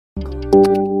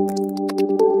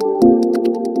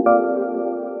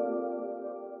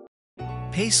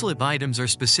Payslip items are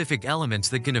specific elements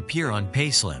that can appear on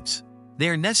payslips. They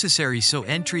are necessary so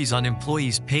entries on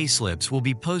employees' payslips will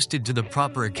be posted to the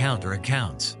proper account or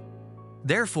accounts.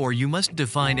 Therefore, you must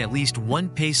define at least one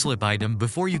payslip item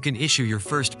before you can issue your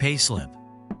first payslip.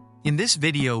 In this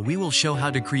video, we will show how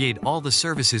to create all the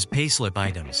services payslip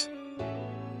items.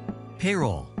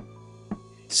 Payroll.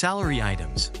 Salary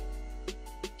items.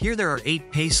 Here there are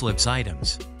 8 payslips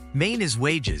items. Main is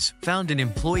wages, found in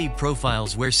employee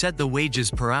profiles where set the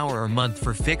wages per hour or month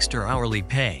for fixed or hourly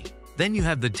pay. Then you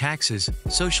have the taxes,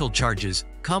 social charges,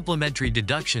 complementary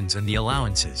deductions and the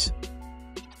allowances.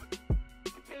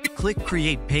 Click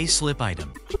Create Payslip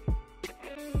Item.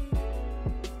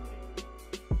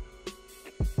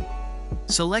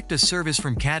 Select a service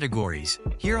from categories.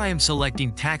 Here I am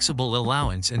selecting taxable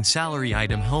allowance and salary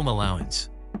item home allowance.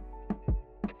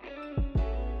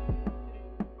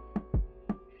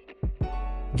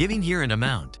 Giving here an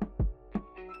amount.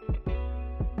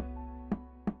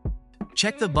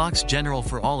 Check the box General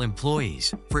for all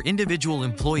employees. For individual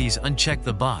employees, uncheck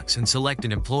the box and select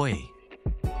an employee.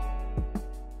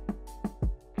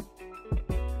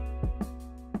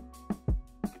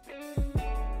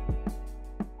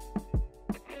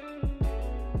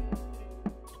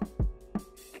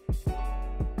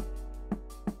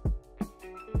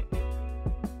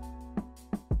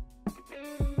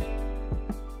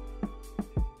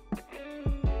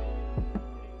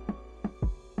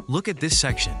 Look at this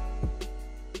section.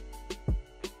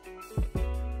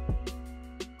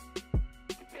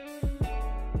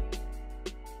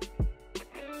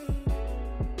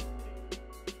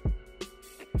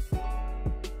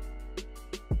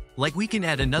 Like we can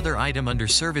add another item under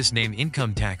service name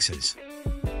income taxes.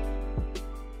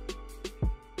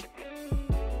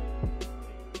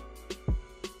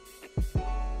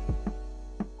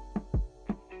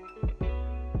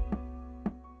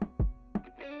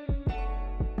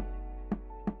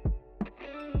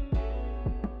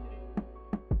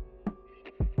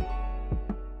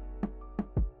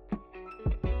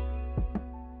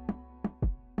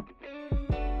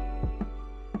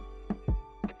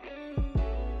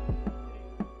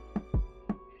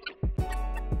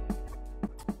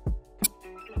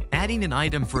 Adding an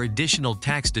item for additional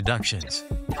tax deductions.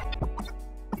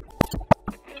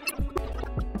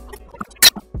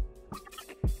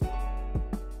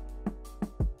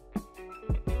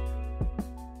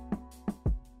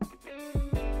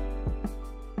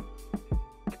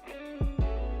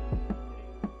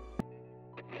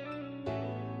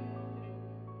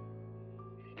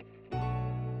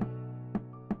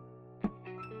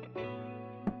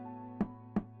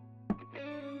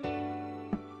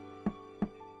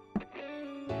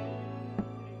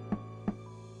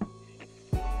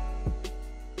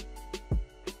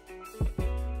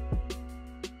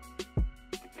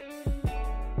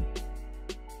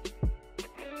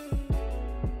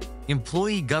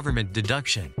 Employee government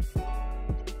deduction.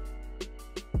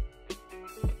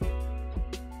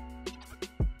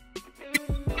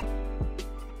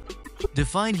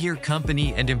 Define here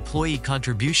company and employee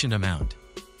contribution amount.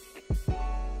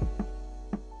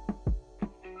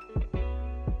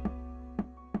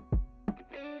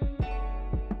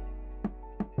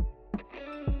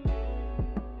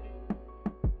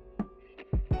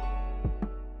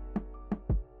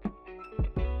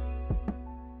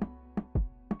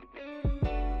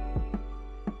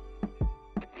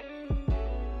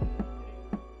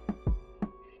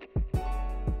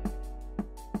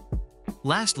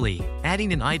 Lastly,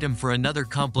 adding an item for another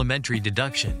complementary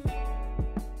deduction.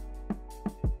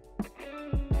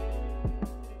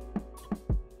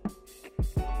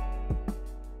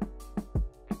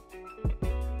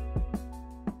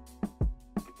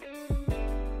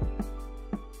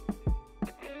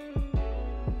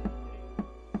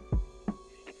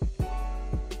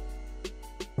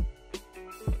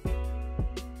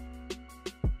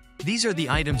 These are the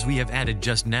items we have added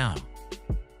just now.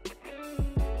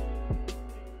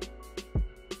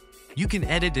 You can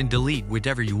edit and delete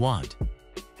whatever you want.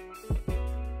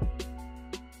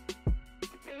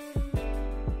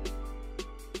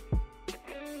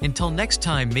 Until next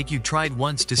time, make you tried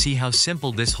once to see how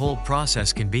simple this whole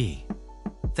process can be.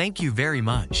 Thank you very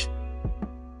much.